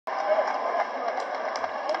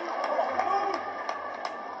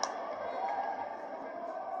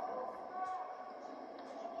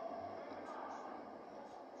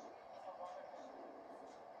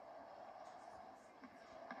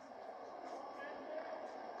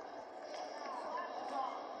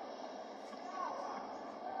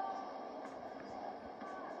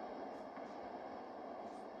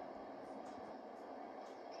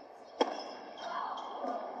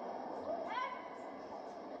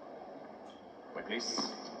Wait,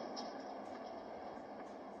 please.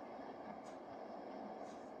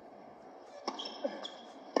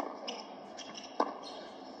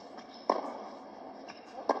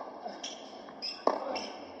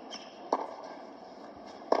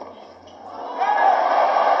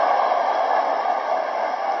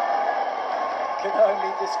 Can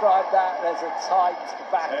only describe that as a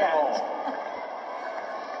tight backhand.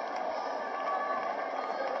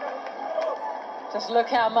 Just look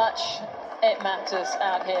how much it matters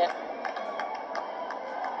out here.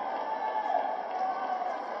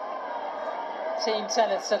 Team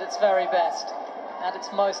tennis at its very best, at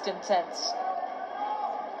its most intense.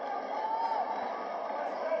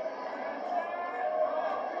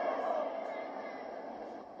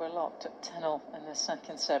 We're locked at 10-0 in the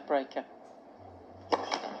second set breaker.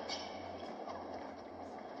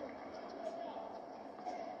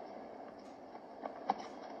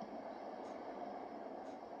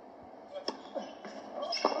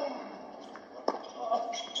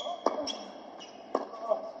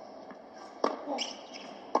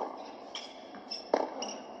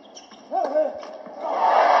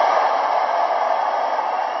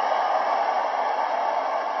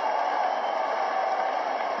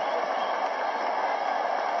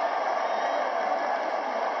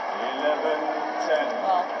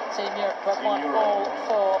 Well, Team Europe have won all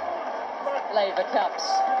 4 Laver Cups.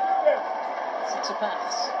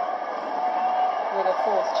 Tsisipas with a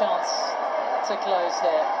 4th chance to close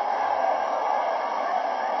here.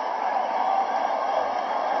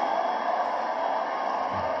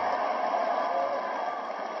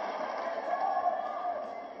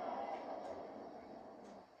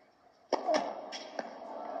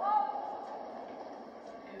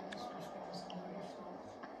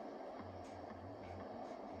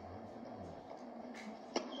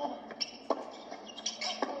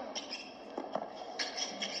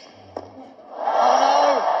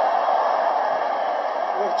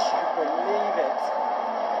 Believe it.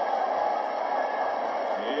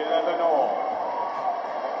 11-all.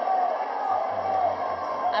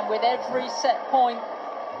 And with every set point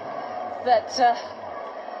that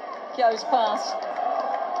goes past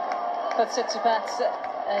for Tsisipas,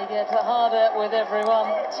 they get harder with everyone.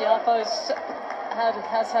 Tiafoe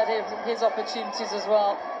has had his opportunities as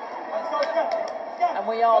well. And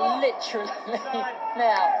we are literally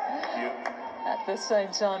now at the same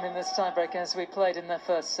time in this tiebreak as we played in the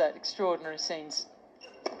first set. Extraordinary scenes.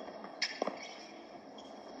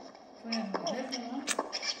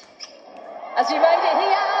 Has he made it? He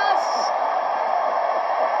has!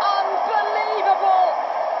 Unbelievable!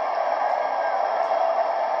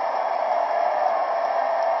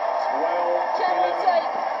 12. Can we take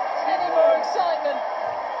any more excitement?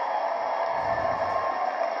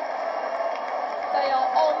 They are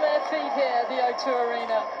on their feet here at the O2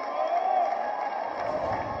 Arena.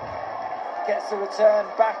 Gets the return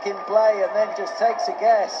back in play and then just takes a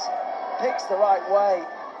guess, picks the right way,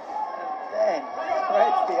 and then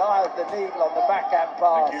threads the eye of the needle on the backhand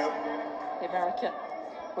pass. The American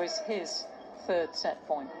was his 3rd set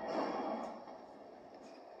point.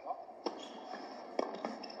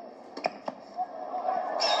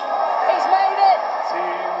 He's made it!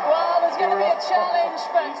 Well, there's going to be a challenge,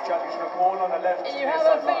 but you have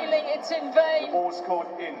a feeling it's in vain.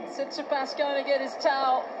 Tsisipas going to get his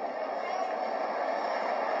towel.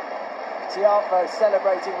 Tiafoe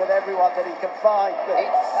celebrating with everyone that he can find. But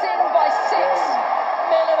it's in by 6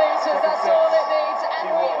 millimetres, that's all it